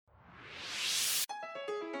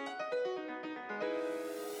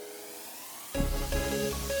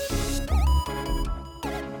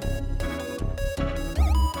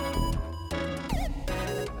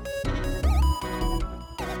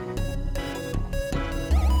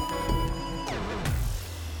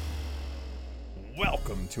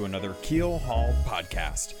to another Keel Hauled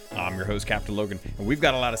podcast. I'm your host, Captain Logan, and we've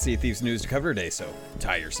got a lot of Sea of Thieves news to cover today, so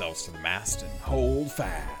tie yourselves to the mast and hold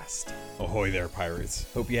fast. Ahoy there, pirates.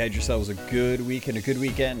 Hope you had yourselves a good week and a good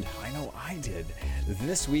weekend. I know I did.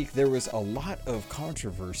 This week there was a lot of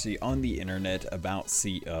controversy on the internet about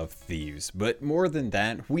Sea of Thieves, but more than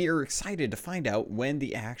that, we are excited to find out when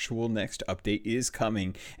the actual next update is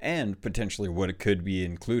coming and potentially what it could be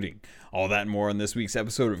including. All that and more on this week's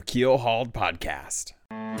episode of Keel Hauled Podcast.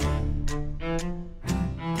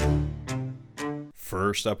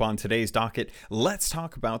 First up on today's docket, let's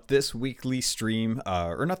talk about this weekly stream,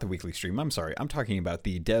 or not the weekly stream, I'm sorry. I'm talking about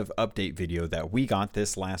the dev update video that we got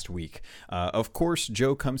this last week. Of course,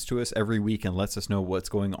 Joe comes to us every week and lets us know what's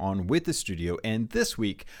going on with the studio. And this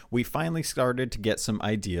week, we finally started to get some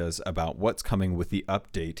ideas about what's coming with the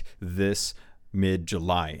update this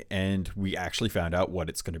mid-July, and we actually found out what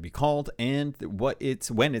it's going to be called and when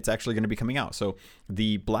it's actually going to be coming out. So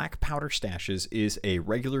the Black Powder Stashes is a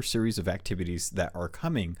regular series of activities that are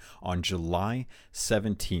coming on July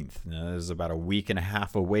 17th. Now, this is about a week and a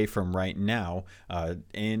half away from right now,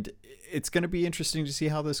 and it's going to be interesting to see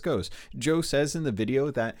how this goes. Joe says in the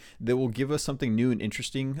video that they will give us something new and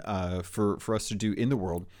interesting for us to do in the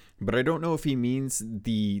world, but I don't know if he means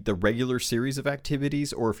the regular series of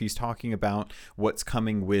activities or if he's talking about what's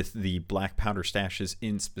coming with the Black Powder Stashes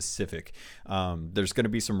in specific. There's going to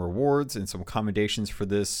be some rewards and some accommodations for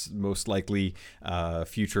this, most likely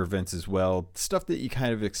future events as well. Stuff that you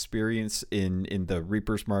kind of experience in the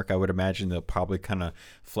Reaper's Mark. I would imagine they'll probably kind of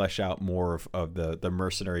flesh out more of the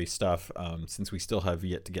mercenary stuff, since we still have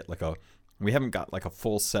yet to get we haven't got like a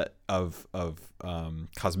full set of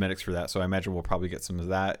cosmetics for that, so I imagine we'll probably get some of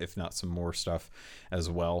that, if not some more stuff as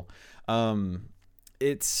well.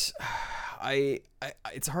 It's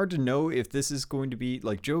hard to know if this is going to be,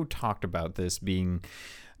 like, Joe talked about this being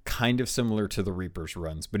kind of similar to the Reaper's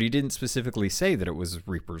runs, but he didn't specifically say that it was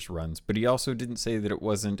Reaper's runs, but he also didn't say that it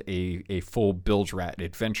wasn't a full Bilge Rat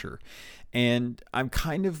adventure. And I'm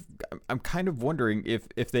kind of wondering if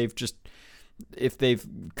they've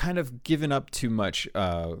kind of given up too much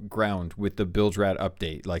ground with the Bilge Rat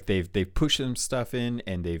update. Like they've pushed some stuff in,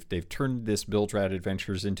 and they've turned this Bilge Rat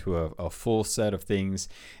Adventures into a full set of things,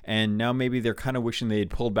 and now maybe they're kind of wishing they had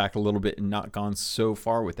pulled back a little bit and not gone so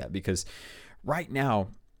far with that, because right now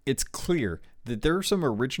it's clear that there are some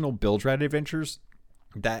original Bilge Rat Adventures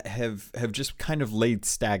that have just kind of laid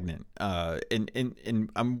stagnant, and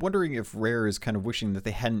I'm wondering if Rare is kind of wishing that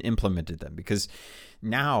they hadn't implemented them, because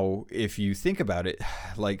now if you think about it,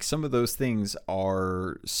 like, some of those things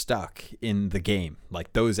are stuck in the game.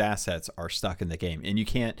 Like, those assets are stuck in the game, and you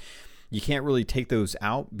can't really take those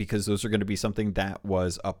out, because those are going to be something that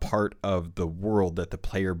was a part of the world that the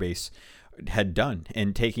player base had done,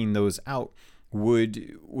 and taking those out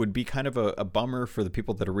would be kind of a bummer for the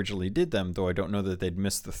people that originally did them, though I don't know that they'd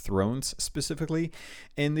miss the thrones specifically,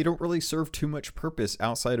 and they don't really serve too much purpose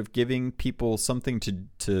outside of giving people something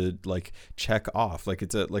to like check off. Like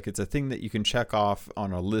it's a thing that you can check off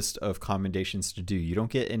on a list of commendations to do. You don't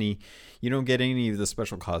get any of the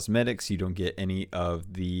special cosmetics, you don't get any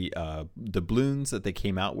of the doubloons that they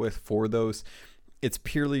came out with for those. It's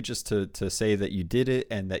purely just to say that you did it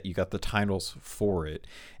and that you got the titles for it.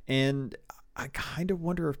 And I kind of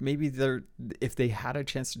wonder if maybe if they had a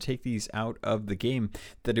chance to take these out of the game,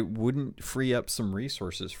 that it wouldn't free up some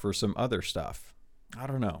resources for some other stuff. I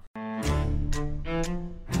don't know.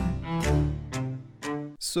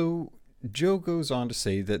 So Joe goes on to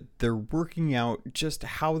say that they're working out just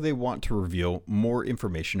how they want to reveal more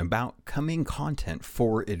information about coming content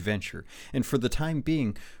for Adventure. And for the time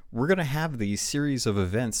being, we're going to have these series of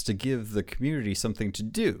events to give the community something to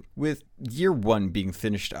do. With year 1 being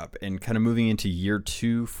finished up and kind of moving into year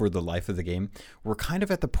 2 for the life of the game, we're kind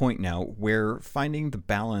of at the point now where finding the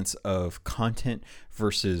balance of content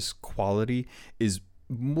versus quality is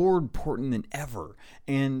more important than ever.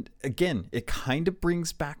 And again, it kind of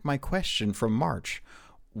brings back my question from March.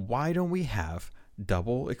 Why don't we have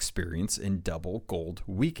double experience and double gold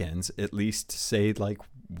weekends, at least say like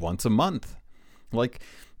once a month? Like,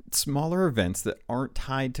 smaller events that aren't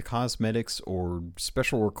tied to cosmetics or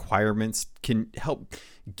special requirements can help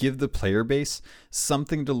give the player base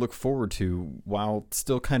something to look forward to while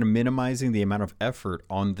still kind of minimizing the amount of effort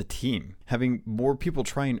on the team. Having more people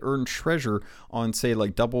try and earn treasure on, say,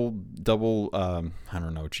 like double I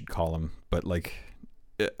don't know what you'd call them, but like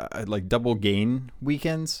double gain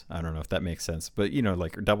weekends. I don't know if that makes sense, but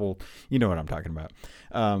like double, you know what I'm talking about.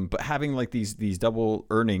 But having like these double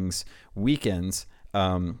earnings weekends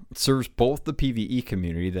serves both the PvE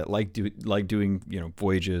community that like doing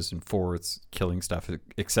voyages and forts, killing stuff,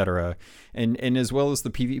 etc., and as well as the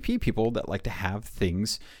PvP people that like to have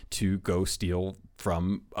things to go steal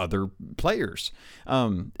from other players.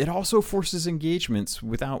 It also forces engagements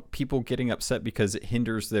without people getting upset because it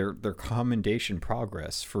hinders their commendation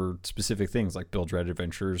progress for specific things like build red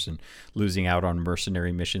adventures and losing out on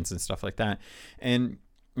mercenary missions and stuff like that. And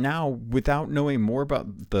now, without knowing more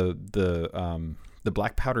about the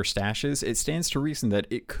black powder stashes, it stands to reason that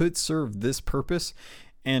it could serve this purpose,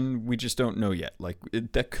 and we just don't know yet. Like,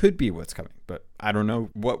 that could be what's coming, but I don't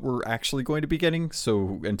know what we're actually going to be getting.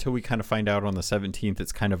 So until we kind of find out on the 17th,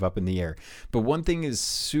 it's kind of up in the air. But one thing is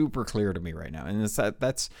super clear to me right now, and it's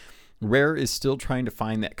that's Rare is still trying to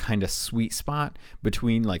find that kind of sweet spot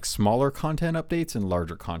between like smaller content updates and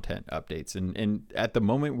larger content updates. And at the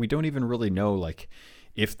moment, we don't even really know like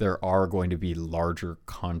if there are going to be larger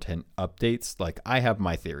content updates. Like, I have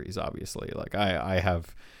my theories, obviously. Like, I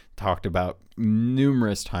have talked about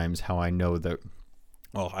numerous times how I know that,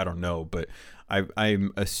 well, I don't know, but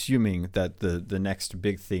I'm assuming that the next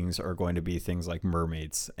big things are going to be things like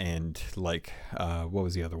mermaids and like, what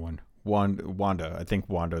was the other one? Wanda. I think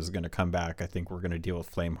Wanda is going to come back. I think we're going to deal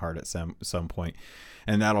with Flameheart at some point,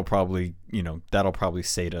 and that'll probably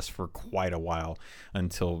sate us for quite a while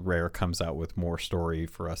until Rare comes out with more story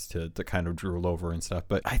for us to kind of drool over and stuff.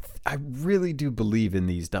 But I really do believe in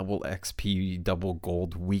these double XP, double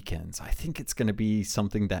gold weekends. I think it's going to be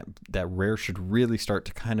something that Rare should really start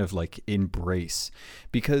to kind of like embrace,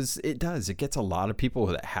 because it gets a lot of people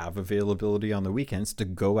that have availability on the weekends to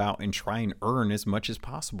go out and try and earn as much as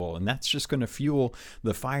possible, and that's just going to fuel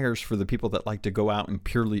the fires for the people that like to go out and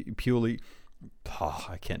purely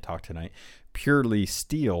I can't talk tonight, purely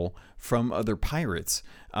steal from other pirates,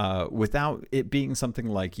 without it being something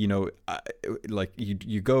like, like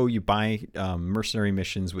you buy mercenary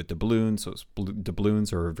missions with doubloons. So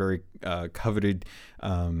doubloons are a very coveted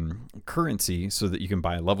currency, so that you can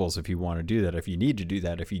buy levels if you want to do that, if you need to do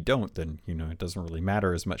that. If you don't, then it doesn't really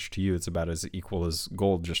matter as much to you. It's about as equal as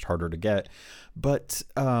gold, just harder to get. But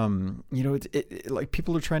like,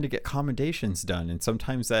 people are trying to get commendations done, and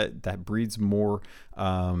sometimes that breeds more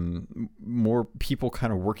people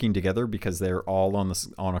kind of working together because they're all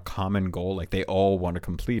on a common goal. Like, they all want to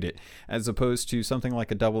complete it, as opposed to something like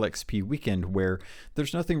a double XP weekend where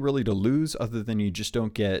there's nothing really to lose other than you just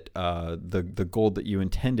don't get the gold that you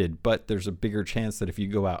intended, but there's a bigger chance that if you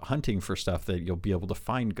go out hunting for stuff that you'll be able to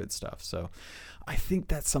find good stuff. So I think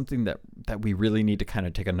that's something that we really need to kind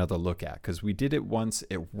of take another look at, because we did it once,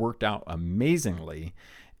 it worked out amazingly,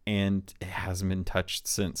 and it hasn't been touched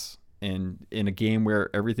since. And in a game where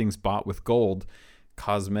everything's bought with gold,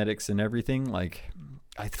 cosmetics and everything, like,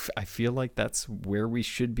 I feel like that's where we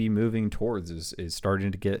should be moving towards, is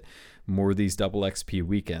starting to get more of these double XP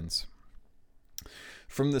weekends.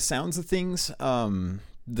 From the sounds of things,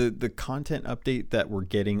 the content update that we're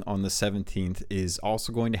getting on the 17th is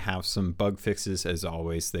also going to have some bug fixes, as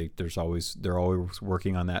always. They're always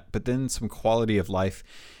working on that, but then some quality of life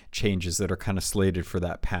changes that are kind of slated for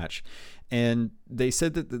that patch. And they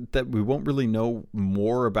said that we won't really know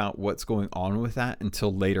more about what's going on with that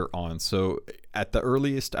until later on. So at the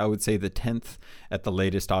earliest, I would say the 10th. At the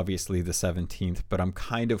latest, obviously the 17th. But I'm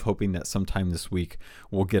kind of hoping that sometime this week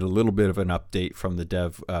we'll get a little bit of an update from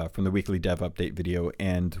the weekly dev update video,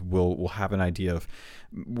 and we'll have an idea of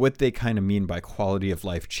what they kind of mean by quality of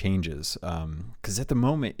life changes. Because at the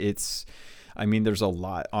moment, there's a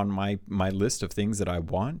lot on my list of things that I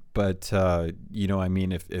want, but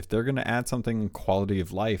if they're going to add something quality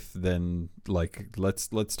of life, then like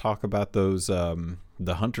let's talk about those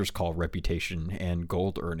the Hunter's Call reputation and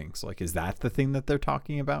gold earnings. Like, is that the thing that they're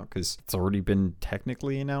talking about? Because it's already been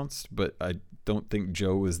technically announced, but I don't think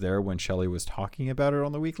Joe was there when Shelly was talking about it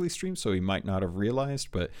on the weekly stream, so he might not have realized.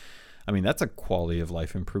 But that's a quality of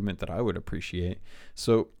life improvement that I would appreciate.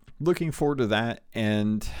 So looking forward to that,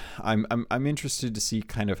 and I'm interested to see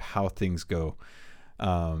kind of how things go.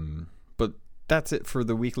 But that's it for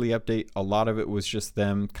the weekly update. A lot of it was just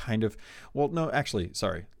them kind of, well, no, actually,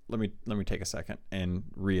 sorry. Let me take a second and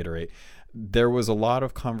reiterate. There was a lot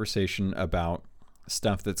of conversation about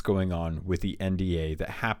stuff that's going on with the NDA that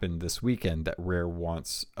happened this weekend that Rare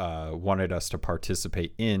wanted us to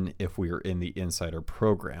participate in if we were in the Insider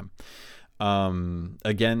program.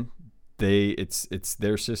 Again, it's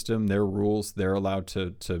their system, their rules. They're allowed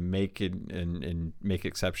to make it and make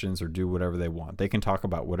exceptions or do whatever they want. They can talk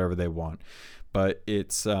about whatever they want, but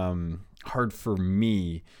it's hard for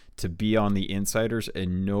me to be on the Insiders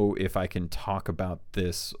and know if I can talk about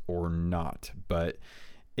this or not. But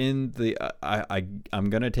in the I'm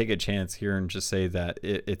gonna take a chance here and just say that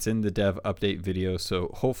it's in the dev update video,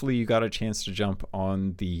 so hopefully you got a chance to jump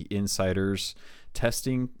on the insiders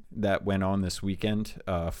testing that went on this weekend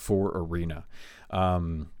for Arena.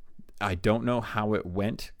 I don't know how it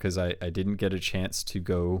went because I didn't get a chance to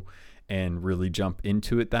go and really jump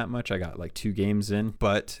into it that much. I got like 2 games in,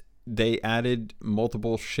 but they added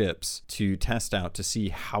multiple ships to test out to see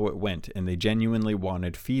how it went, and they genuinely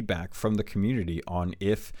wanted feedback from the community on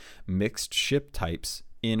if mixed ship types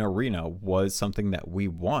in Arena was something that we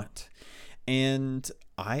want. And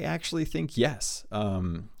I actually think yes.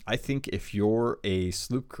 I think if you're a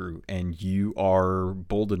sloop crew and you are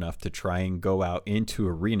bold enough to try and go out into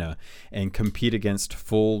Arena and compete against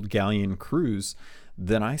full galleon crews,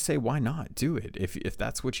 then I say, why not do it if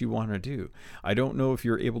that's what you want to do. I don't know if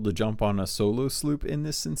you're able to jump on a solo sloop in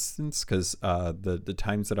this instance, because the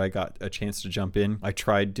times that I got a chance to jump in, I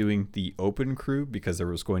tried doing the open crew because there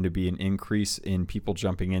was going to be an increase in people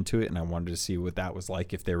jumping into it, and I wanted to see what that was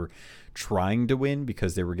like if they were trying to win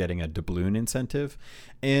because they were getting a doubloon incentive.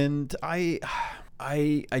 And I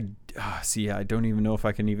I don't even know if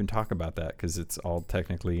I can even talk about that because it's all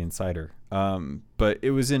technically insider. But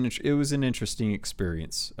it was an interesting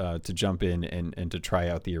experience to jump in and to try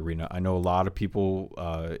out the Arena. I know a lot of people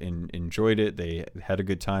enjoyed it. They had a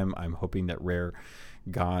good time. I'm hoping that Rare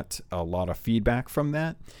got a lot of feedback from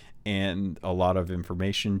that and a lot of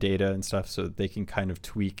information, data and stuff, so that they can kind of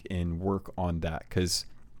tweak and work on that. Because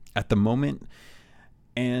at the moment,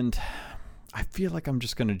 and I feel like I'm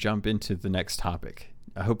just going to jump into the next topic.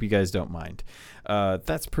 I hope you guys don't mind.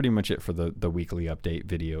 That's pretty much it for the weekly update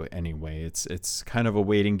video anyway. It's kind of a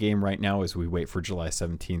waiting game right now as we wait for July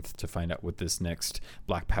 17th to find out what this next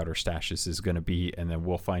Black Powder Stashes is going to be, and then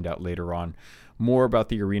we'll find out later on more about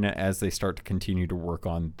the Arena as they start to continue to work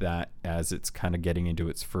on that as it's kind of getting into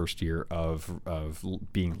its first year of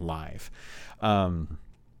being live.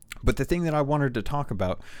 But the thing that I wanted to talk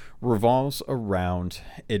about revolves around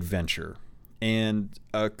adventure and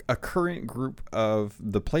a current group of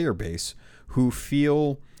the player base who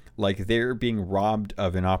feel like they're being robbed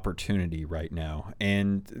of an opportunity right now.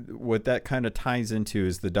 And what that kind of ties into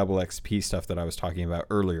is the double XP stuff that I was talking about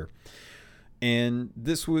earlier. And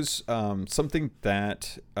this was something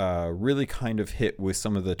that really kind of hit with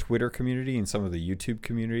some of the Twitter community and some of the YouTube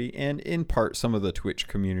community, and in part some of the Twitch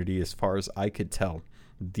community as far as I could tell.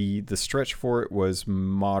 The stretch for it was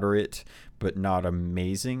moderate but not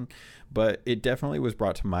amazing, but it definitely was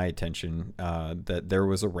brought to my attention that there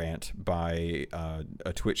was a rant by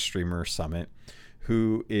a Twitch streamer, Summit,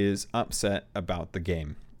 who is upset about the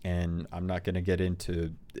game. And I'm not going to get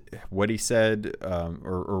into what he said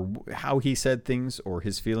or how he said things or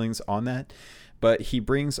his feelings on that, but he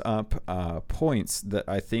brings up points that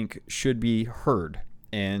I think should be heard.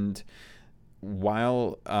 And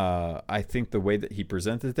while I think the way that he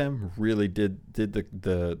presented them really did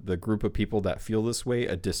the group of people that feel this way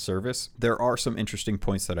a disservice, there are some interesting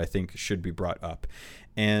points that I think should be brought up.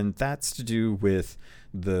 And that's to do with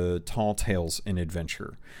the Tall Tales in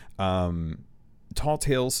Adventure. Tall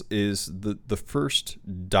Tales is the first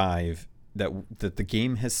dive that the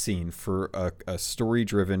game has seen for a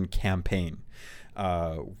story-driven campaign.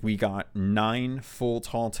 We got 9 full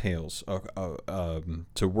Tall Tales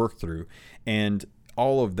to work through, and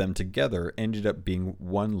all of them together ended up being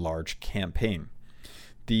one large campaign.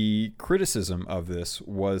 The criticism of this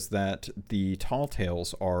was that the Tall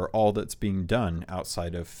Tales are all that's being done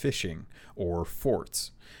outside of fishing or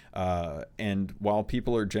forts. And while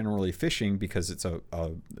people are generally fishing because it's a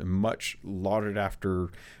much lauded after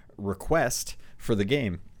request for the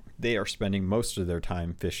game, they are spending most of their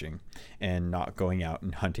time fishing and not going out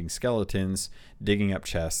and hunting skeletons, digging up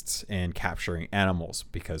chests, and capturing animals,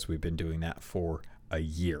 because we've been doing that for a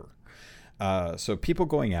year. So people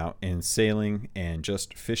going out and sailing and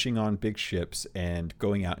just fishing on big ships and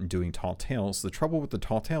going out and doing Tall Tales. The trouble with the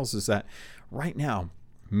Tall Tales is that right now,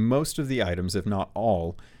 most of the items, if not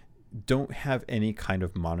all, don't have any kind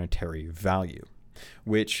of monetary value,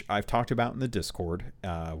 which I've talked about in the Discord,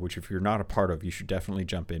 which if you're not a part of, you should definitely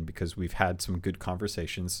jump in, because we've had some good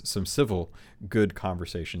conversations, some civil good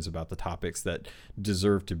conversations about the topics that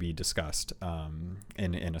deserve to be discussed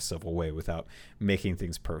in a civil way without making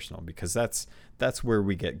things personal, because that's where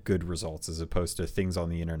we get good results, as opposed to things on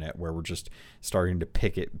the internet where we're just starting to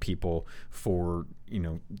picket people for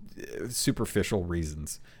superficial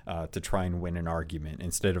reasons to try and win an argument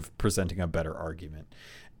instead of presenting a better argument.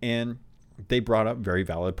 And they brought up very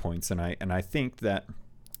valid points, and I think that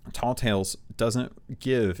Tall Tales doesn't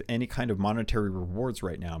give any kind of monetary rewards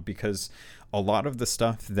right now, because a lot of the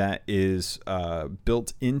stuff that is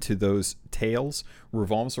built into those tales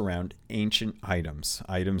revolves around ancient items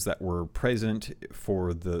that were present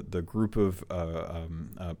for the group of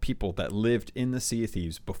people that lived in the Sea of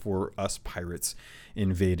Thieves before us pirates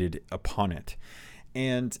invaded upon it.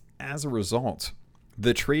 And as a result,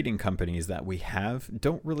 the trading companies that we have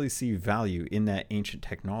don't really see value in that ancient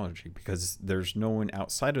technology, because there's no one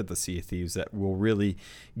outside of the Sea of Thieves that will really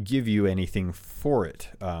give you anything for it.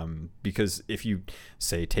 Because if you,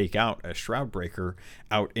 say, take out a Shroudbreaker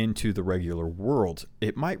out into the regular world,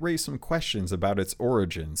 it might raise some questions about its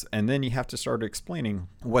origins, and then you have to start explaining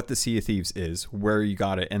what the Sea of Thieves is, where you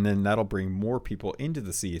got it, and then that'll bring more people into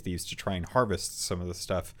the Sea of Thieves to try and harvest some of the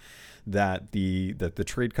stuff that the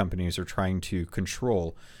trade companies are trying to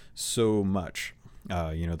control so much.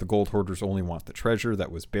 The gold hoarders only want the treasure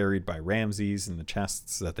that was buried by Ramses and the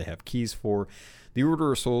chests that they have keys for. The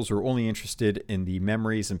Order of Souls are only interested in the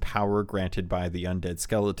memories and power granted by the undead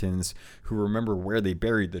skeletons, who remember where they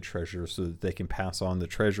buried the treasure so that they can pass on the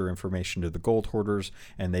treasure information to the gold hoarders,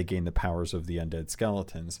 and they gain the powers of the undead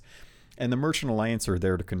skeletons. And the Merchant Alliance are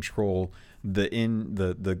there to control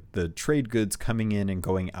the trade goods coming in and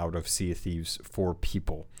going out of Sea of Thieves for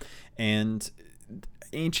people. And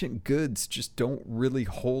ancient goods just don't really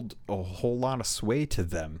hold a whole lot of sway to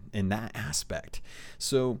them in that aspect.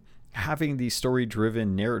 So having these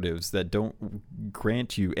story-driven narratives that don't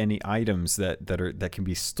grant you any items that can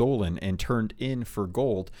be stolen and turned in for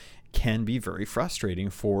gold can be very frustrating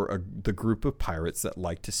for the group of pirates that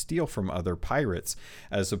like to steal from other pirates,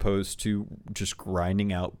 as opposed to just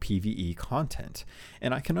grinding out PvE content.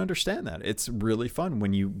 And I can understand that. It's really fun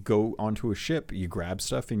when you go onto a ship, you grab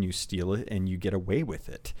stuff and you steal it and you get away with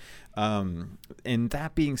it. And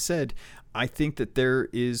that being said, I think that there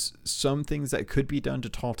is some things that could be done to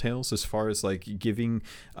Tall Tales, as far as like giving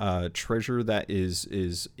treasure that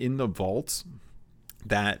is in the vaults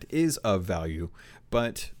that is of value,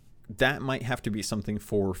 but that might have to be something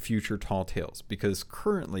for future Tall Tales, because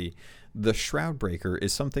currently the Shroudbreaker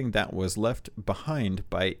is something that was left behind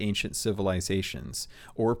by ancient civilizations,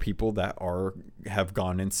 or people that have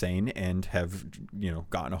gone insane and have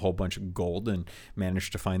gotten a whole bunch of gold and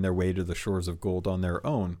managed to find their way to the shores of gold on their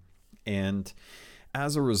own. And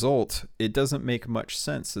as a result, it doesn't make much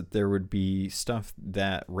sense that there would be stuff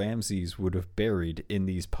that Ramses would have buried in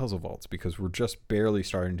these puzzle vaults, because we're just barely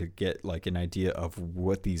starting to get like an idea of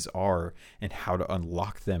what these are and how to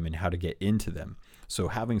unlock them and how to get into them. So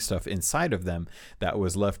having stuff inside of them that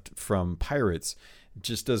was left from pirates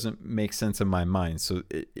just doesn't make sense in my mind. So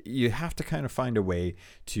you have to kind of find a way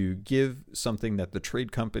to give something that the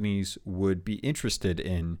trade companies would be interested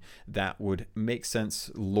in that would make sense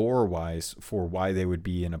lore wise for why they would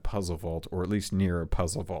be in a puzzle vault, or at least near a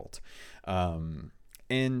puzzle vault.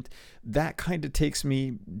 And that kind of takes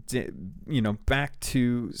me, back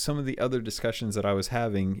to some of the other discussions that I was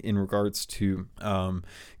having in regards to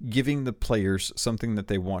giving the players something that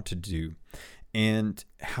they want to do, and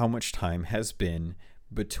how much time has been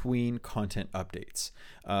between content updates.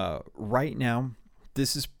 Right now,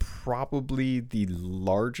 this is probably the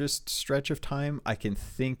largest stretch of time I can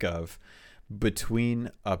think of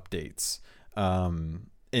between updates. And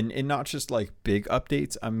not just like big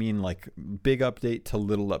updates. I mean like big update to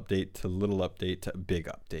little update to little update to big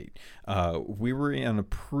update. We were in a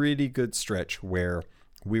pretty good stretch where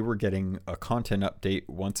we were getting a content update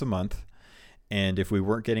once a month. And if we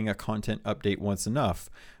weren't getting a content update once a month,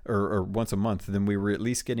 then we were at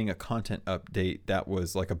least getting a content update that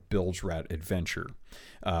was like a Bilge Rat adventure.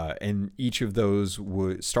 And each of those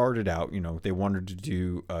started out, they wanted to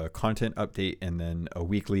do a content update and then a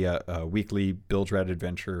weekly Bilge Rat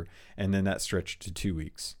adventure, and then that stretched to 2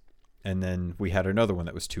 weeks. And then we had another one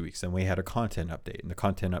that was 2 weeks. Then we had a content update, and the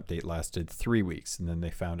content update lasted 3 weeks. And then they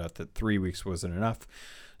found out that 3 weeks wasn't enough,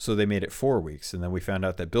 so they made it 4 weeks. And then we found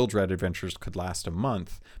out that Bilge Rat adventures could last a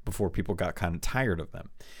month before people got kind of tired of them.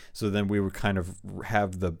 So then we would kind of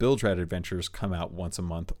have the Bilge Rat adventures come out once a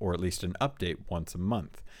month, or at least an update once a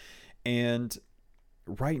month. And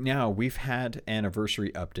right now, we've had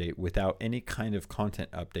Anniversary Update without any kind of content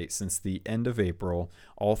update since the end of April,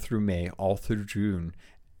 all through May, all through June,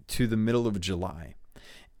 to the middle of July.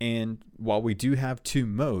 And while we do have 2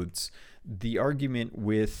 modes, the argument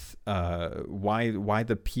with why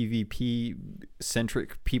the PvP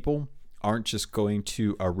centric people aren't just going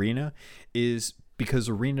to Arena is because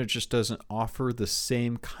Arena just doesn't offer the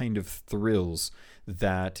same kind of thrills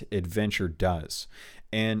that Adventure does.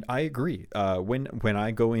 And I agree. When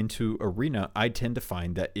I go into arena, I tend to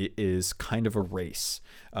find that it is kind of a race.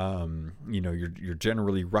 You're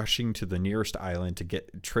generally rushing to the nearest island to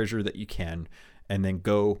get treasure that you can, and then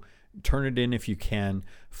go turn it in if you can,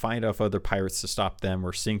 find off other pirates to stop them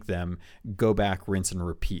or sink them, go back, rinse and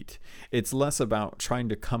repeat. It's less about trying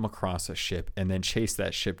to come across a ship and then chase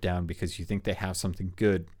that ship down because you think they have something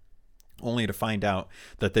good, only to find out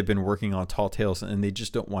that they've been working on Tall Tales and they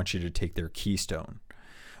just don't want you to take their keystone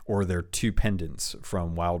or their 2 pendants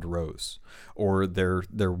from Wild Rose or their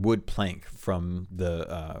wood plank from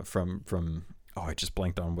the from I just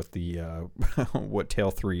blanked on what the what Tale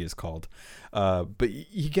 3 is called. But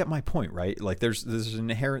you get my point, right? Like there's an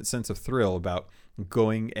inherent sense of thrill about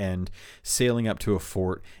going and sailing up to a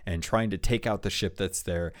fort and trying to take out the ship that's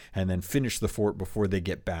there and then finish the fort before they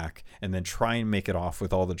get back and then try and make it off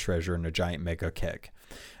with all the treasure in a giant mega keg.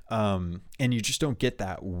 And you just don't get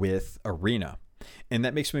that with Arena. And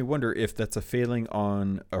that makes me wonder if that's a failing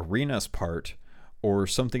on Arena's part or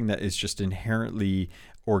something that is just inherently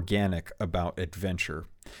organic about adventure.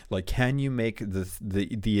 Like, can you make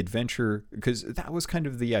the adventure, because that was kind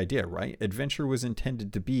of the idea, right? Adventure was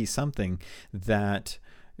intended to be something that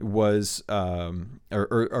was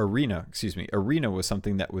arena was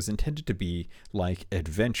something that was intended to be like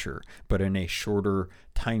adventure, but in a shorter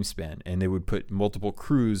time span, and they would put multiple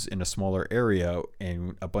crews in a smaller area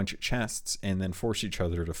and a bunch of chests and then force each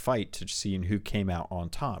other to fight to see who came out on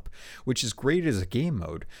top, which is great as a game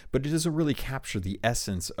mode, but it doesn't really capture the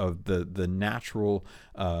essence of the natural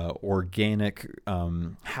organic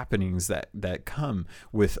happenings that come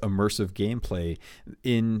with immersive gameplay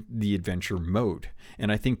in the adventure mode.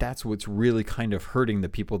 And I think that's what's really kind of hurting the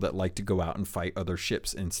people that like to go out and fight other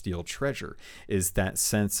ships and steal treasure, is that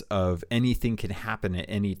sense of anything can happen at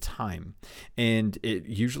any time. And it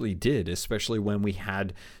usually did, especially when we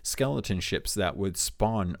had skeleton ships that would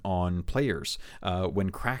spawn on players,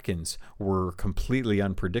 when Krakens were completely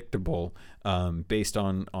unpredictable, based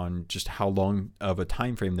on just how long of a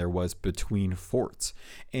time frame there was between forts.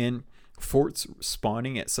 And forts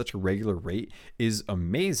spawning at such a regular rate is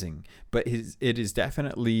amazing, but it is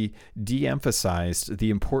definitely de-emphasized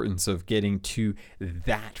the importance of getting to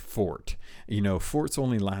that fort. Forts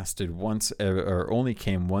only lasted once, or only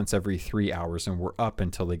came once every 3 hours and were up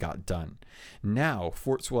until they got done. Now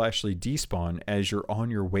forts will actually despawn as you're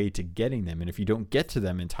on your way to getting them, and if you don't get to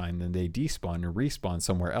them in time, then they despawn and respawn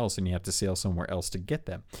somewhere else, and you have to sail somewhere else to get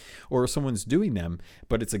them. Or if someone's doing them,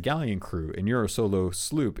 but it's a galleon crew and you're a solo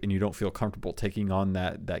sloop and you don't feel comfortable taking on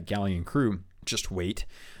that galleon crew, just wait.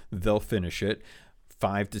 They'll finish it.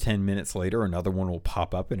 5 to 10 minutes later, another one will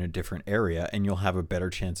pop up in a different area, and you'll have a better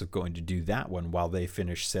chance of going to do that one while they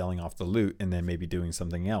finish sailing off the loot and then maybe doing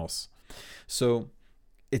something else. So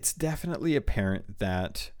it's definitely apparent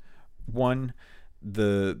that, one,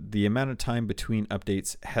 the amount of time between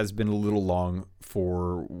updates has been a little long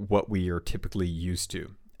for what we are typically used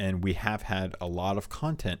to. And we have had a lot of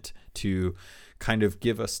content to kind of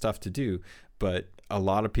give us stuff to do, but a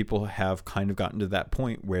lot of people have kind of gotten to that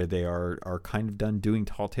point where they are kind of done doing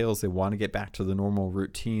Tall Tales. They want to get back to the normal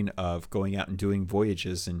routine of going out and doing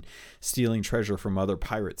voyages and stealing treasure from other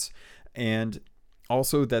pirates. And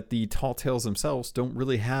also that the Tall Tales themselves don't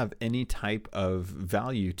really have any type of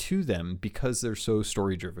value to them because they're so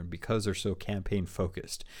story driven, because they're so campaign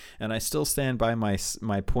focused. And I still stand by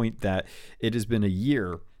my point that it has been a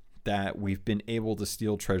year that we've been able to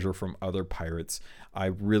steal treasure from other pirates. I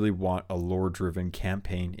really want a lore-driven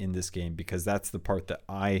campaign in this game because that's the part that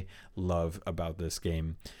I love about this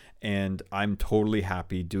game. And I'm totally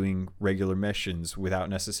happy doing regular missions without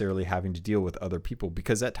necessarily having to deal with other people,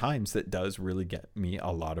 because at times that does really get me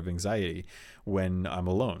a lot of anxiety when I'm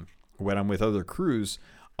alone. When I'm with other crews,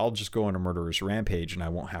 I'll just go on a murderous rampage and I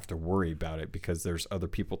won't have to worry about it because there's other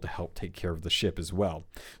people to help take care of the ship as well.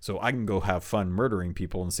 So I can go have fun murdering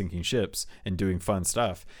people and sinking ships and doing fun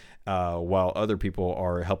stuff, while other people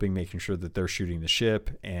are helping, making sure that they're shooting the ship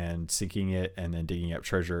and sinking it and then digging up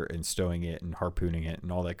treasure and stowing it and harpooning it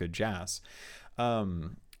and all that good jazz.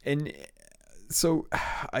 And so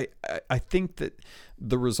I think that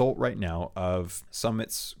the result right now of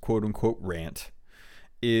Summit's quote unquote rant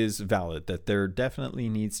is valid, that there definitely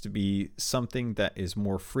needs to be something that is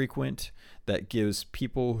more frequent, that gives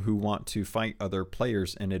people who want to fight other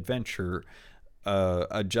players in adventure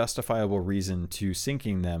a justifiable reason to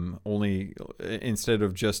sinking them, only instead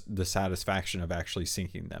of just the satisfaction of actually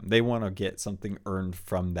sinking them. They want to get something earned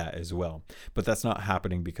from that as well. But that's not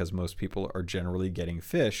happening because most people are generally getting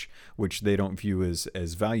fish, which they don't view as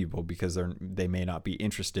valuable because they may not be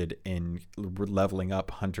interested in leveling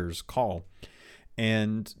up Hunter's Call.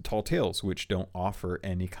 and Tall Tales, which don't offer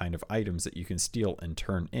any kind of items that you can steal and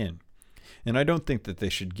turn in. And I don't think that they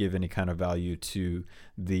should give any kind of value to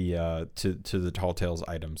the to the Tall Tales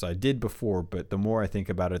items. I did before, but the more I think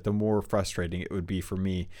about it, the more frustrating it would be for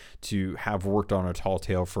me to have worked on a Tall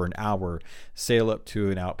Tale for an hour, sail up to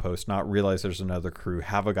an outpost, not realize there's another crew,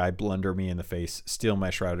 have a guy blunder me in the face, steal my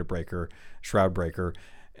shroud breaker,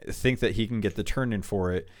 think that he can get the turn in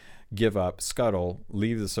for it, give up, scuttle,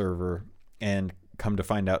 leave the server, and come to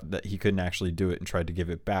find out that he couldn't actually do it and tried to give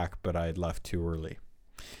it back, but I had left too early.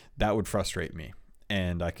 That would frustrate me,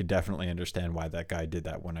 and I could definitely understand why that guy did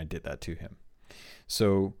that when I did that to him.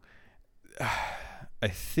 So I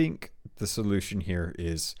think the solution here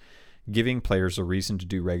is giving players a reason to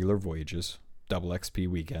do regular voyages, double XP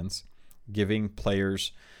weekends, giving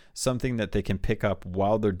players something that they can pick up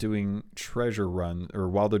while they're doing treasure run or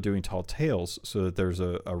while they're doing Tall Tales, so that there's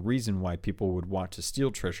a reason why people would want to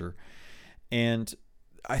steal treasure. And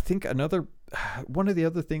I think one of the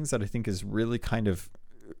other things that I think is really kind of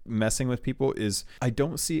messing with people is I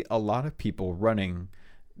don't see a lot of people running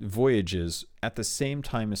voyages at the same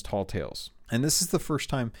time as Tall Tales. And this is the first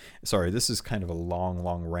time, sorry, this is kind of a long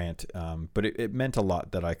rant, but it meant a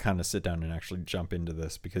lot that I kind of sit down and actually jump into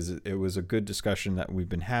this, because it was a good discussion that we've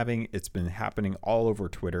been having. It's been happening all over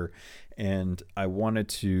Twitter, and I wanted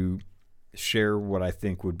to share what I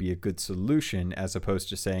think would be a good solution, as opposed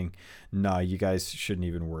to saying, nah, you guys shouldn't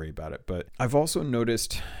even worry about it. But I've also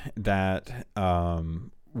noticed that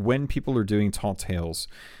when people are doing Tall Tales,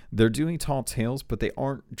 they're doing Tall Tales, but they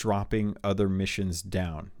aren't dropping other missions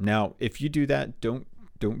down. Now, if you do that, don't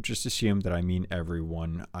just assume that I mean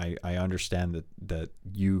everyone. I understand that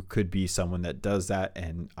you could be someone that does that,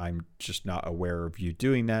 and I'm just not aware of you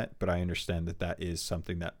doing that, but I understand that is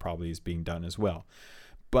something that probably is being done as well.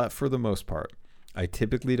 But for the most part, I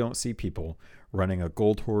typically don't see people running a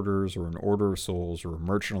Gold Hoarders or an Order of Souls or a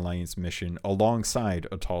Merchant Alliance mission alongside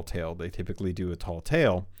a Tall Tale. They typically do a Tall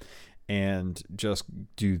Tale and just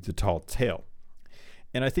do the Tall Tale.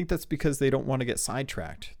 And I think that's because they don't want to get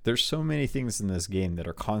sidetracked. There's so many things in this game that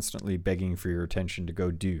are constantly begging for your attention to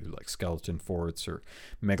go do, like skeleton forts or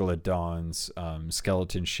megalodons,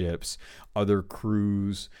 skeleton ships, other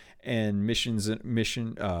crews, and mission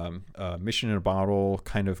in a bottle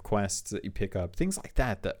kind of quests that you pick up, things like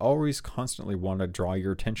that always constantly want to draw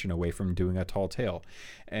your attention away from doing a Tall Tale.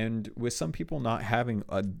 And with some people not having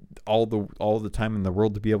all the time in the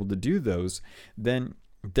world to be able to do those, then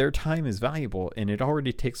their time is valuable, and it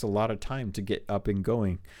already takes a lot of time to get up and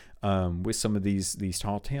going with some of these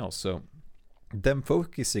Tall Tales. So them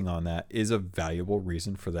focusing on that is a valuable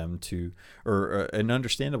reason for them to, or an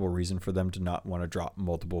understandable reason for them to not want to drop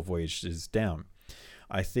multiple voyages down.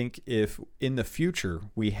 I think if in the future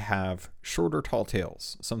we have shorter Tall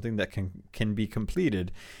Tales, something that can be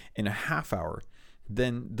completed in a half hour,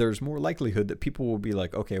 then there's more likelihood that people will be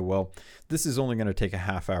like, okay, well, this is only going to take a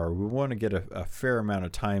half hour. We want to get a fair amount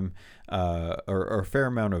of time or a fair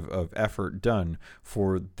amount of effort done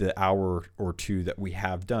for the hour or two that we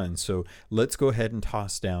have done. So let's go ahead and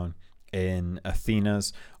toss down an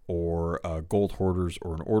Athena's or Gold Hoarders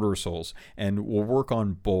or an Order of Souls, and we'll work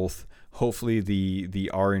on both. Hopefully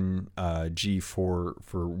the RNG for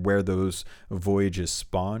where those voyages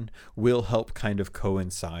spawn will help kind of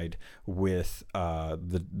coincide with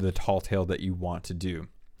the Tall Tale that you want to do.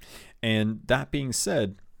 And that being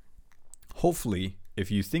said, hopefully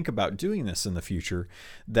if you think about doing this in the future,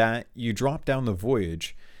 that you drop down the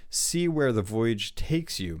voyage, see where the voyage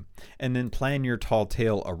takes you, and then plan your Tall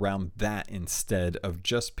Tale around that instead of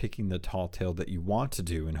just picking the Tall Tale that you want to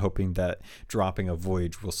do and hoping that dropping a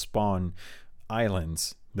voyage will spawn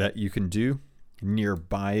islands that you can do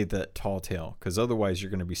nearby that Tall Tale, because otherwise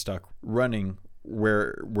you're going to be stuck running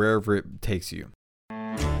wherever it takes you.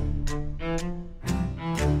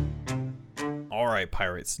 All right,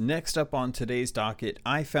 pirates, next up on today's docket,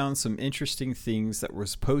 I found some interesting things that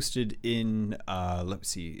was posted in, let's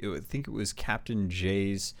see, I think it was Captain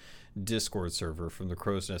Jay's Discord server from the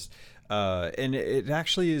Crow's Nest. And it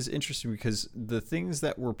actually is interesting because the things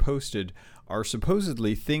that were posted are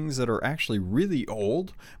supposedly things that are actually really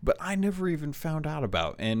old, but I never even found out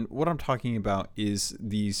about. And what I'm talking about is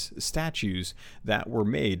these statues that were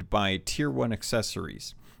made by Tier 1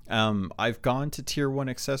 Accessories. I've gone to Tier 1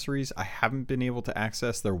 Accessories. I haven't been able to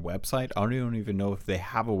access their website. I don't even know if they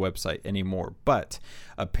have a website anymore. But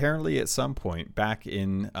apparently at some point back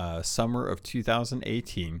in summer of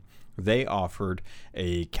 2018, they offered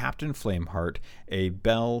a Captain Flameheart, a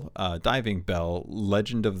Bell, Diving Bell,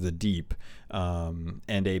 Legend of the Deep,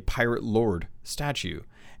 and a Pirate Lord statue.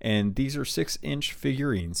 And these are 6-inch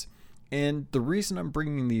figurines. And the reason I'm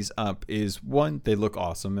bringing these up is, one, they look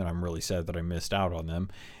awesome, and I'm really sad that I missed out on them.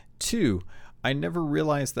 Two, I never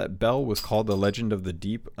realized that Belle was called the Legend of the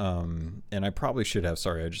Deep, and I probably should have.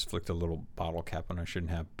 Sorry, I just flicked a little bottle cap when I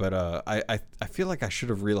shouldn't have. But I feel like I should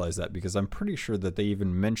have realized that, because I'm pretty sure that they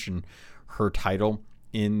even mention her title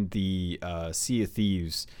in the Sea of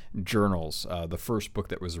Thieves journals, the first book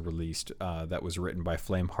that was released, that was written by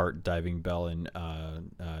Flameheart, Diving Bell, and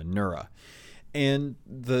Nura. And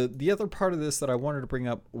the other part of this that I wanted to bring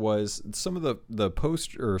up was some of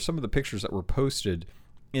some of the pictures that were posted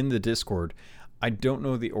in the Discord. I don't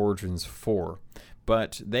know the origins for,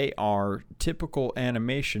 but they are typical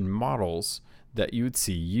animation models that you would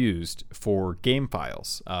see used for game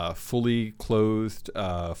files, fully clothed,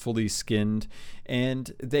 fully skinned,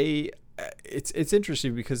 and it's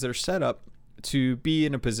interesting because they're set up to be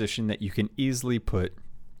in a position that you can easily put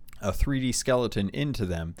a 3D skeleton into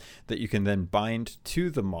them that you can then bind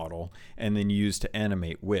to the model and then use to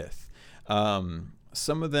animate with.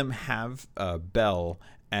 Some of them have Belle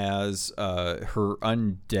as her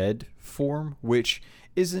undead form, which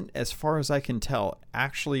isn't, as far as I can tell,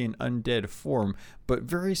 actually an undead form, but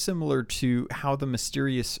very similar to how the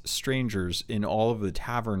mysterious strangers in all of the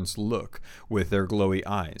taverns look with their glowy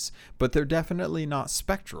eyes. But they're definitely not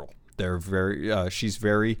spectral. They're she's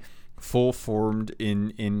very full formed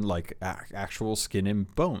in like actual skin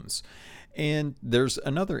and bones. And there's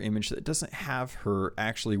another image that doesn't have her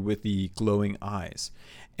actually with the glowing eyes.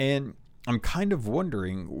 And I'm kind of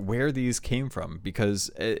wondering where these came from,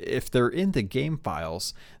 because if they're in the game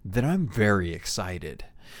files, then I'm very excited,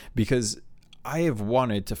 because I have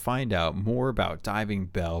wanted to find out more about Diving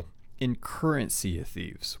Bell in current Sea of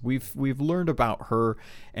Thieves. We've learned about her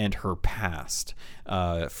and her past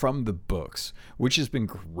from the books, which has been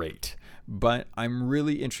great. But I'm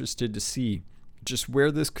really interested to see just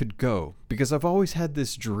where this could go, because I've always had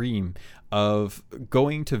this dream of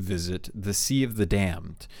going to visit the Sea of the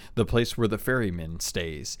Damned, the place where the ferryman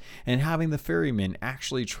stays, and having the ferryman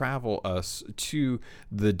actually travel us to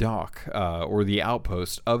the dock or the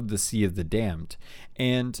outpost of the Sea of the Damned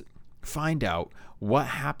and find out what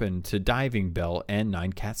happened to Diving Bell and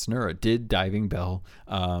Nine Cats Nura. Did Diving Bell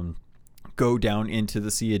go down into the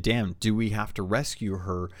Sea of Damned? Do we have to rescue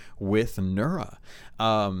her with Nura?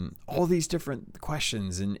 All these different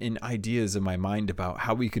questions and ideas in my mind about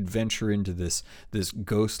how we could venture into this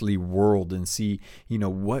ghostly world and see,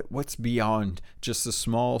 what's beyond just the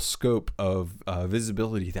small scope of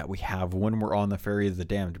visibility that we have when we're on the Ferry of the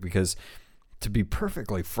Damned. Because to be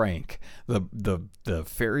perfectly frank, the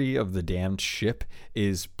Ferry of the Damned ship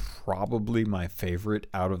is probably my favorite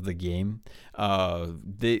out of the game.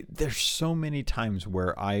 There's so many times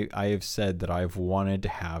where I have said that I've wanted to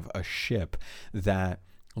have a ship that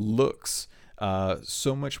looks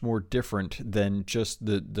so much more different than just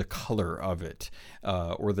the color of it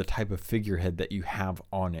or the type of figurehead that you have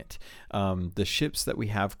on it. The ships that we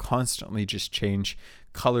have constantly just change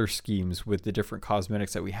color schemes with the different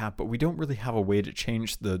cosmetics that we have, but we don't really have a way to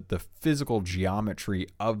change the physical geometry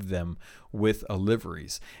of them with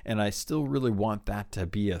liveries. And I still really want that to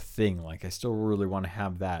be a thing. Like, I still really want to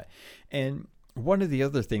have that. And one of the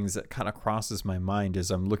other things that kind of crosses my mind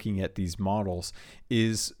as I'm looking at these models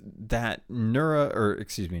is that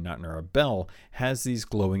Belle has these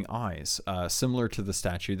glowing eyes, similar to the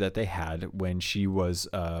statue that they had when she was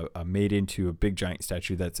made into a big giant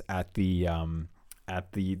statue that's at the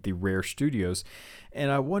Rare Studios. And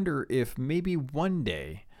I wonder if maybe one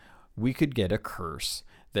day we could get a curse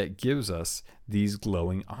that gives us these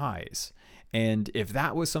glowing eyes. And if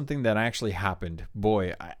that was something that actually happened,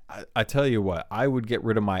 boy, I tell you what, I would get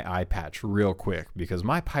rid of my eye patch real quick, because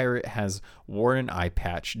my pirate has worn an eye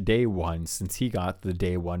patch day one since he got the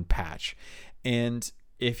day one patch. And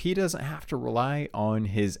if he doesn't have to rely on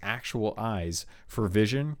his actual eyes for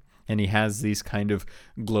vision, and he has these kind of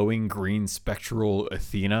glowing green spectral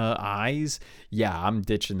Athena eyes, yeah, I'm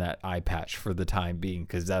ditching that eye patch for the time being,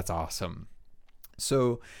 because that's awesome.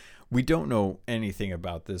 So we don't know anything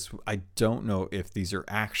about this. I don't know if these are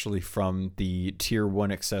actually from the Tier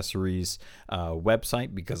 1 Accessories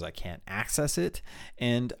website, because I can't access it.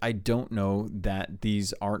 And I don't know that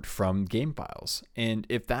these aren't from game files. And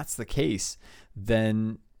if that's the case,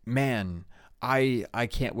 then, man, I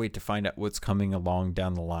can't wait to find out what's coming along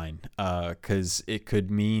down the line, because it could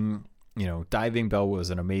mean, Diving Bell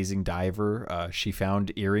was an amazing diver. She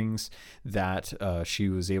found earrings that she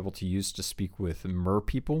was able to use to speak with mer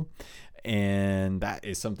people, and that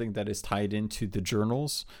is something that is tied into the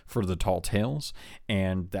journals for the Tall Tales,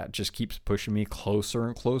 and that just keeps pushing me closer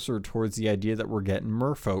and closer towards the idea that we're getting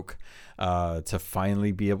merfolk to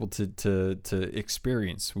finally be able to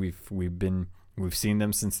experience. We've been We've seen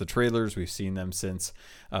them since the trailers. We've seen them since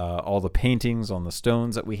all the paintings on the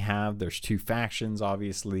stones that we have. There's 2 factions,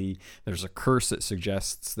 obviously. There's a curse that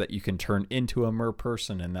suggests that you can turn into a mer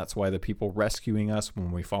person, and that's why the people rescuing us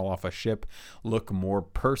when we fall off a ship look more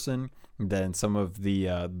person than some of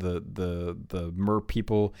the mer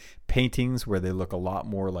people paintings, where they look a lot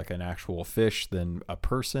more like an actual fish than a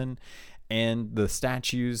person. And the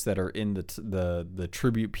statues that are in the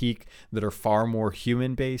tribute peak that are far more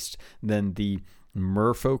human based than the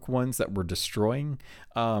merfolk ones that we're destroying.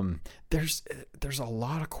 There's a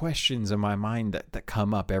lot of questions in my mind that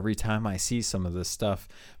come up every time I see some of this stuff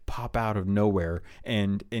pop out of nowhere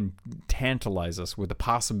and tantalize us with the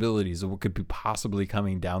possibilities of what could be possibly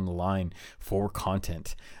coming down the line for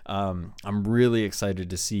content. I'm really excited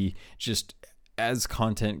to see, just as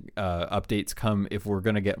content updates come, if we're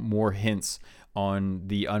going to get more hints on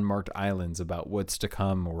the unmarked islands about what's to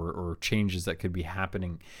come, or changes that could be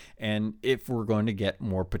happening, and if we're going to get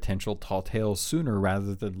more potential tall tales sooner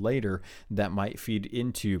rather than later that might feed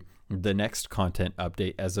into the next content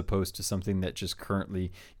update, as opposed to something that just currently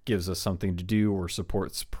gives us something to do or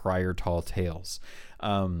supports prior tall tales.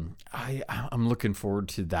 I'm looking forward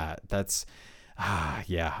to that. That's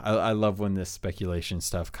I love when this speculation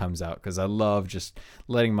stuff comes out, because I love just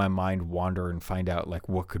letting my mind wander and find out like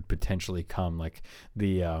what could potentially come, like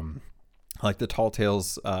the Tall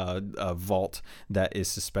Tales vault that is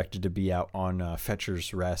suspected to be out on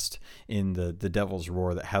Fetcher's Rest in the Devil's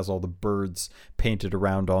Roar, that has all the birds painted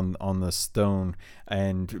around on the stone,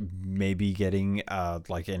 and maybe getting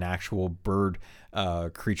like an actual bird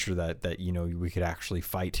creature that we could actually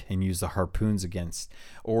fight and use the harpoons against.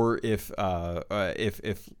 Or if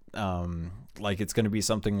like it's going to be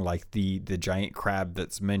something like the giant crab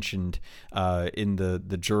that's mentioned in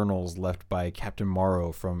the journals left by Captain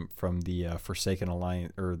Morrow from the Forsaken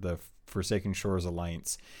Alliance, or the Forsaken Shores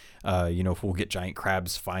Alliance. If we'll get giant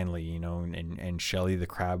crabs finally, and Shelly the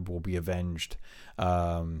crab will be avenged.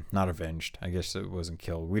 Not avenged, I guess it wasn't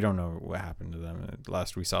killed. We don't know what happened to them.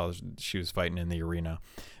 Last we saw, she was fighting in the arena.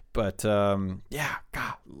 But God,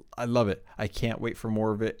 I love it. I can't wait for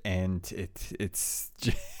more of it, and it's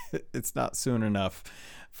it's not soon enough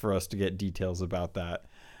for us to get details about that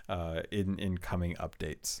in coming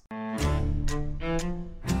updates.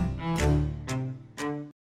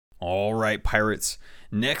 All right, pirates.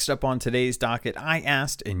 Next up on today's docket, I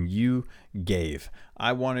asked and you gave.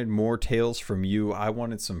 I wanted more tales from you. I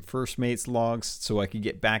wanted some First Mates logs so I could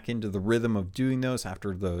get back into the rhythm of doing those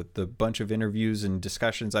after the bunch of interviews and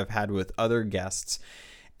discussions I've had with other guests.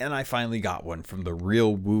 And I finally got one from the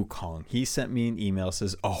real Wukong. He sent me an email,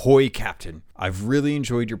 says, "Ahoy, Captain. I've really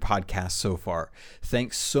enjoyed your podcast so far.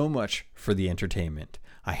 Thanks so much for the entertainment.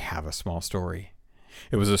 I have a small story.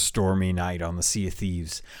 It was a stormy night on the Sea of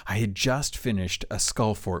Thieves. I had just finished a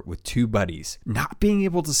skull fort with 2 buddies. Not being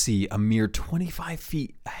able to see a mere 25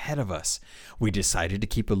 feet ahead of us, we decided to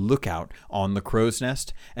keep a lookout on the crow's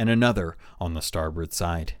nest and another on the starboard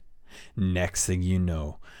side. Next thing you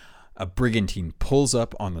know, a brigantine pulls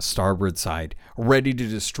up on the starboard side, ready to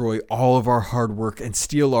destroy all of our hard work and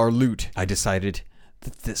steal our loot. I decided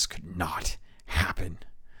that this could not happen.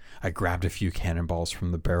 I grabbed a few cannonballs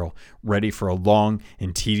from the barrel, ready for a long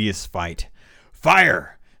and tedious fight.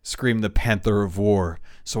 Fire! Screamed the Panther of War,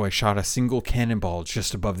 so I shot a single cannonball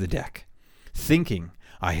just above the deck. Thinking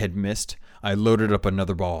I had missed, I loaded up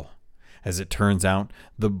another ball. As it turns out,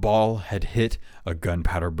 the ball had hit a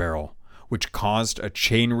gunpowder barrel, which caused a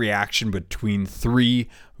chain reaction between 3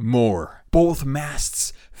 more. Both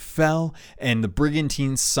masts fell, and the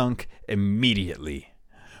brigantine sunk immediately.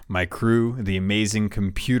 My crew, the amazing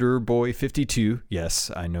Computer Boy 52,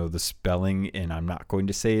 yes, I know the spelling, and I'm not going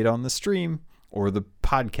to say it on the stream, or the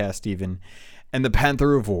podcast even, and the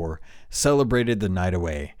Panther of War celebrated the night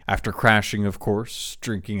away. After crashing, of course,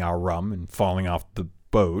 drinking our rum and falling off the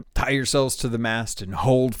boat. Tie yourselves to the mast and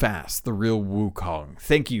hold fast, the real Wukong.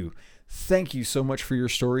 Thank you so much for your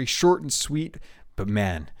story. Short and sweet, but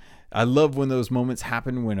man, I love when those moments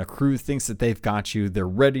happen when a crew thinks that they've got you. They're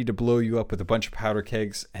ready to blow you up with a bunch of powder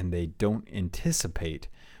kegs, and they don't anticipate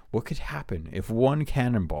what could happen if one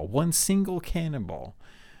single cannonball,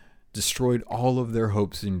 destroyed all of their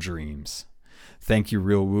hopes and dreams. Thank you,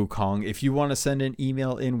 real Wukong. If you want to send an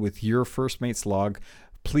email in with your First Mates log,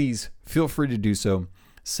 please feel free to do so.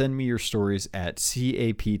 Send me your stories at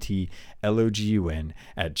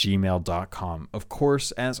captlogun@gmail.com. Of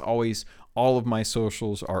course, as always, all of my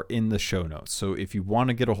socials are in the show notes. So if you want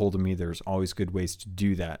to get a hold of me, there's always good ways to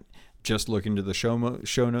do that. Just look into the show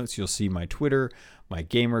notes. You'll see my Twitter, my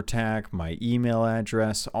gamer tag, my email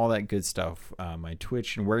address, all that good stuff, my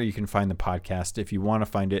Twitch, and where you can find the podcast if you want to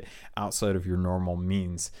find it outside of your normal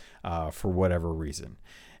means for whatever reason.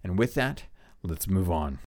 And with that, let's move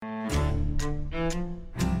on.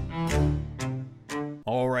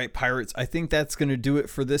 All right, pirates, I think that's going to do it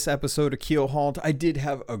for this episode of Keelhauled. I did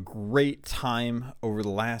have a great time over the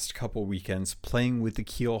last couple weekends playing with the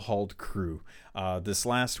Keelhauled crew. This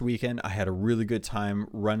last weekend, I had a really good time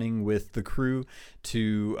running with the crew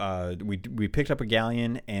to, we picked up a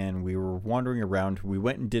galleon and we were wandering around. We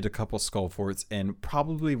went and did a couple skull forts, and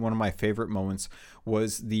probably one of my favorite moments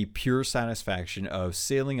was the pure satisfaction of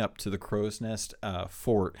sailing up to the Crow's Nest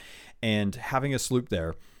fort and having a sloop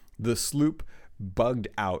there. The sloop bugged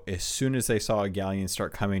out as soon as they saw a galleon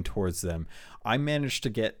start coming towards them. I managed to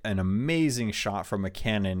get an amazing shot from a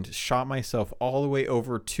cannon, shot myself all the way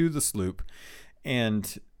over to the sloop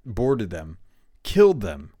and boarded them, killed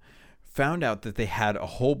them. Found out that they had a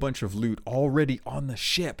whole bunch of loot already on the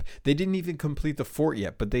ship. They didn't even complete the fort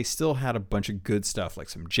yet, but they still had a bunch of good stuff, like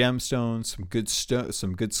some gemstones, some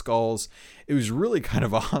good skulls. It was really kind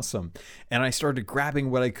of awesome. And I started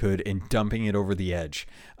grabbing what I could and dumping it over the edge.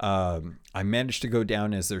 I managed to go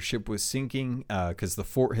down as their ship was sinking because the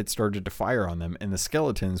fort had started to fire on them, and the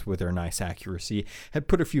skeletons, with their nice accuracy, had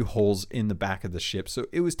put a few holes in the back of the ship. So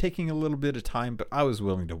it was taking a little bit of time, but I was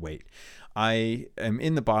willing to wait. I am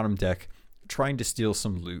in the bottom deck trying to steal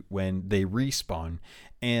some loot when they respawn,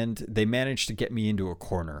 and they manage to get me into a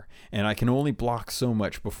corner, and I can only block so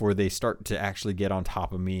much before they start to actually get on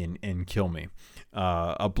top of me and kill me.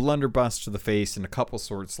 A blunderbuss to the face and a couple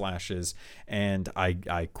sword slashes, and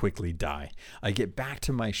I quickly die. I get back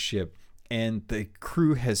to my ship, and the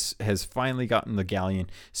crew has finally gotten the galleon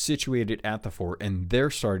situated at the fort, and they're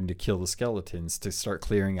starting to kill the skeletons to start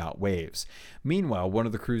clearing out waves. Meanwhile, one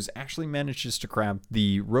of the crews actually manages to grab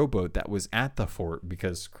the rowboat that was at the fort,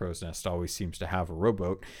 because Crow's Nest always seems to have a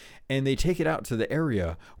rowboat, and they take it out to the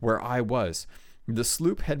area where I was. The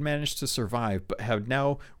sloop had managed to survive, but had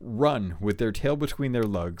now run with their tail between their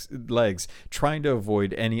legs, trying to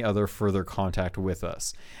avoid any other further contact with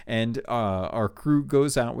us. And our crew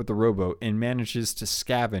goes out with the rowboat and manages to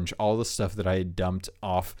scavenge all the stuff that I had dumped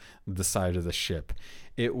off the side of the ship.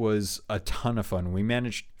 It was a ton of fun. We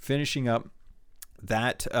managed finishing up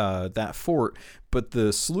that fort, but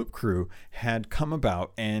the sloop crew had come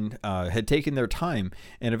about and had taken their time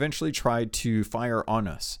and eventually tried to fire on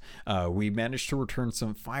us. We managed to return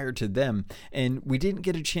some fire to them, and we didn't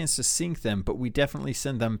get a chance to sink them, but we definitely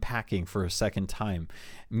sent them packing for a second time.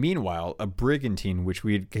 Meanwhile, a brigantine, which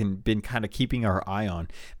we had been kind of keeping our eye on,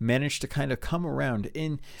 managed to kind of come around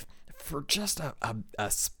in. For just a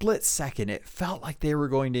split second, it felt like they were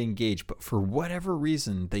going to engage, but for whatever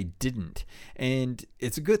reason, they didn't. And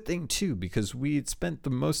it's a good thing, too, because we had spent the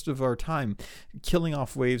most of our time killing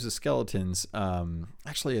off waves of skeletons.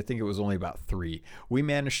 Actually, I think it was only about 3. We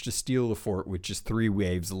managed to steal the fort with just 3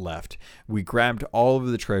 waves left. We grabbed all of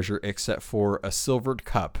the treasure except for a silvered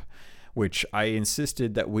cup, which I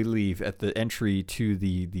insisted that we leave at the entry to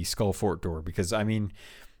the Skull Fort door, because, I mean,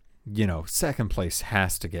 you know, second place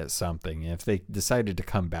has to get something. If they decided to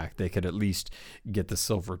come back, they could at least get the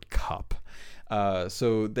silvered cup.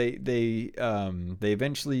 So they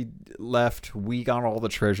eventually left. We got all the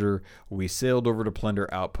treasure. We sailed over to Plunder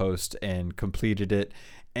Outpost and completed it.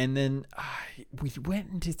 And then we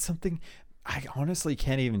went and did something. I honestly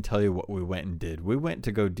can't even tell you what we went and did. We went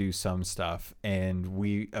to go do some stuff, and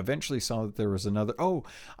we eventually saw that there was another. Oh,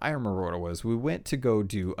 I remember what it was. We went to go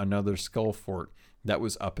do another Skull Fort that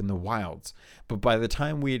was up in the wilds. But by the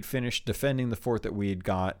time we had finished defending the fort that we had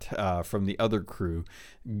got from the other crew,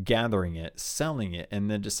 gathering it, selling it, and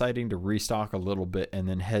then deciding to restock a little bit and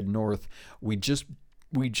then head north, we just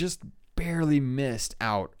barely missed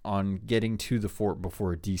out on getting to the fort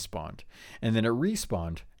before it despawned. And then it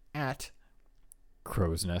respawned at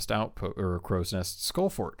Crow's Nest Outpost, or Crow's Nest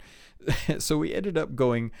Skull Fort. So we ended up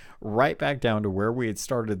going right back down to where we had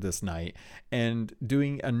started this night and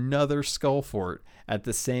doing another Skull Fort at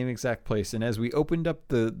the same exact place. And as we opened up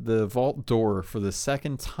the vault door for the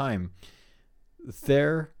second time,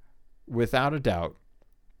 there, without a doubt,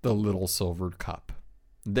 the little silvered cup.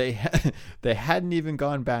 They hadn't even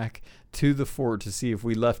gone back to the fort to see if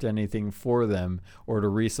we left anything for them or to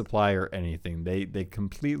resupply or anything. They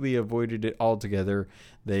completely avoided it altogether.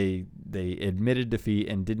 They admitted defeat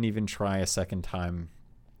and didn't even try a second time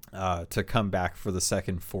to come back for the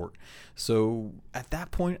second fort. So at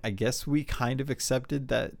that point, I guess we kind of accepted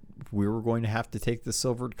that we were going to have to take the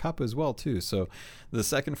Silvered Cup as well too. So the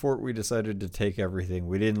second fort, we decided to take everything.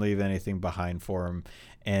 We didn't leave anything behind for him,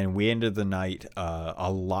 and we ended the night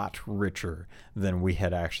a lot richer than we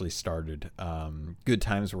had actually started. Good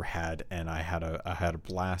times were had, and I had a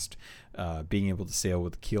blast being able to sail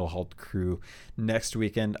with the Keelhaul crew. Next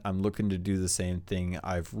weekend, I'm looking to do the same thing.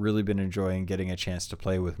 I've really been enjoying getting a chance to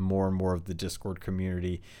play with more and more of the Discord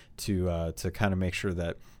community to kind of make sure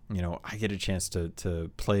that, you know, I get a chance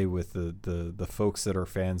to play with the folks that are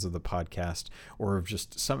fans of the podcast, or have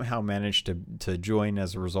just somehow managed to join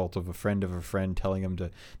as a result of a friend telling them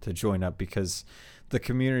to join up, because the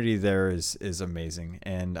community there is amazing,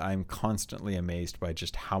 and I'm constantly amazed by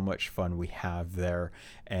just how much fun we have there,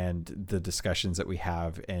 and the discussions that we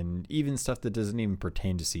have, and even stuff that doesn't even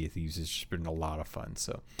pertain to Sea of Thieves. It's just been a lot of fun.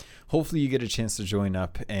 So hopefully you get a chance to join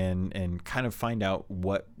up and kind of find out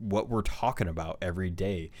what we're talking about every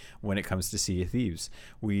day when it comes to Sea of Thieves.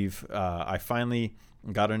 I finally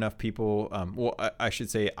got enough people. I should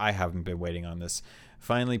say I haven't been waiting on this.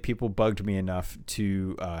 Finally, people bugged me enough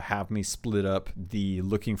to have me split up the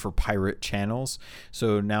Looking for Pirate channels.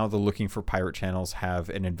 So now the Looking for Pirate channels have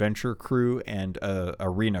an adventure crew and a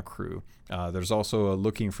arena crew. There's also a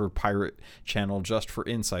Looking for Pirate channel just for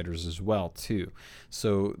insiders as well too.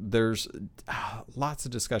 So there's lots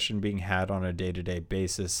of discussion being had on a day-to-day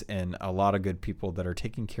basis, and a lot of good people that are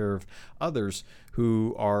taking care of others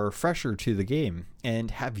who are fresher to the game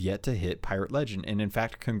and have yet to hit Pirate Legend. And in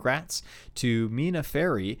fact, congrats to Mina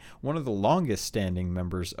Ferry, one of the longest standing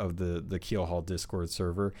members of the Keelhaul Discord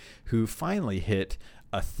server, who finally hit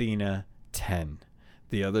Athena 10.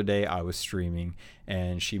 The other day I was streaming,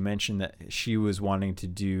 and she mentioned that she was wanting to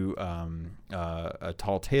do a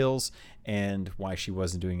Tall Tales, and why she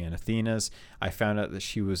wasn't doing an Athena's. I found out that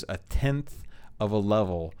she was a 10th of a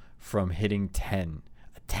level from hitting 10.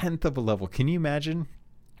 A 10th of a level. Can you imagine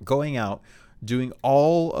going out, doing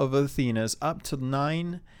all of Athena's up to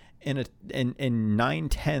 9 and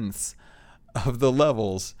 9/10 of the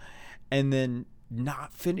levels, and then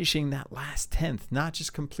not finishing that last 10th, not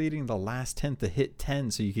just completing the last 10th to hit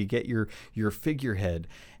 10 so you could get your figurehead?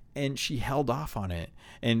 And she held off on it.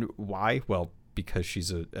 And why? Well, because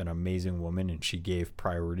she's an amazing woman, and she gave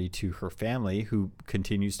priority to her family, who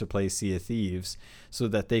continues to play Sea of Thieves, so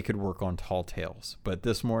that they could work on Tall Tales. But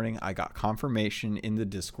this morning I got confirmation in the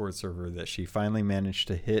Discord server that she finally managed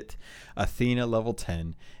to hit Athena level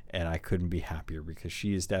 10, and I couldn't be happier, because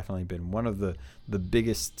she has definitely been one of the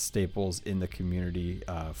biggest staples in the community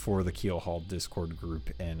for the Keelhaul Discord group,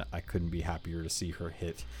 and I couldn't be happier to see her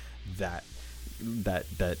hit that.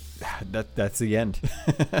 That's the end.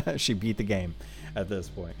 She beat the game at this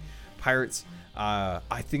point. Pirates,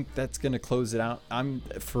 I think that's gonna close it out.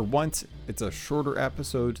 For once, it's a shorter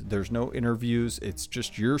episode. There's no interviews. It's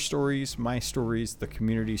just your stories, my stories, the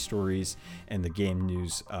community stories, and the game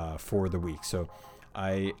news for the week. So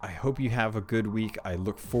I hope you have a good week. I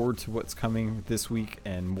look forward to what's coming this week,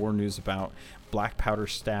 and more news about black powder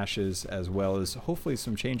stashes, as well as hopefully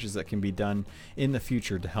some changes that can be done in the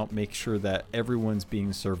future to help make sure that everyone's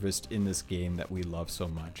being serviced in this game that we love so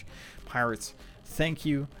much. Pirates, thank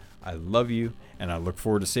you. I love you, and I look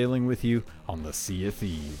forward to sailing with you on the Sea of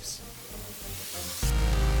Thieves.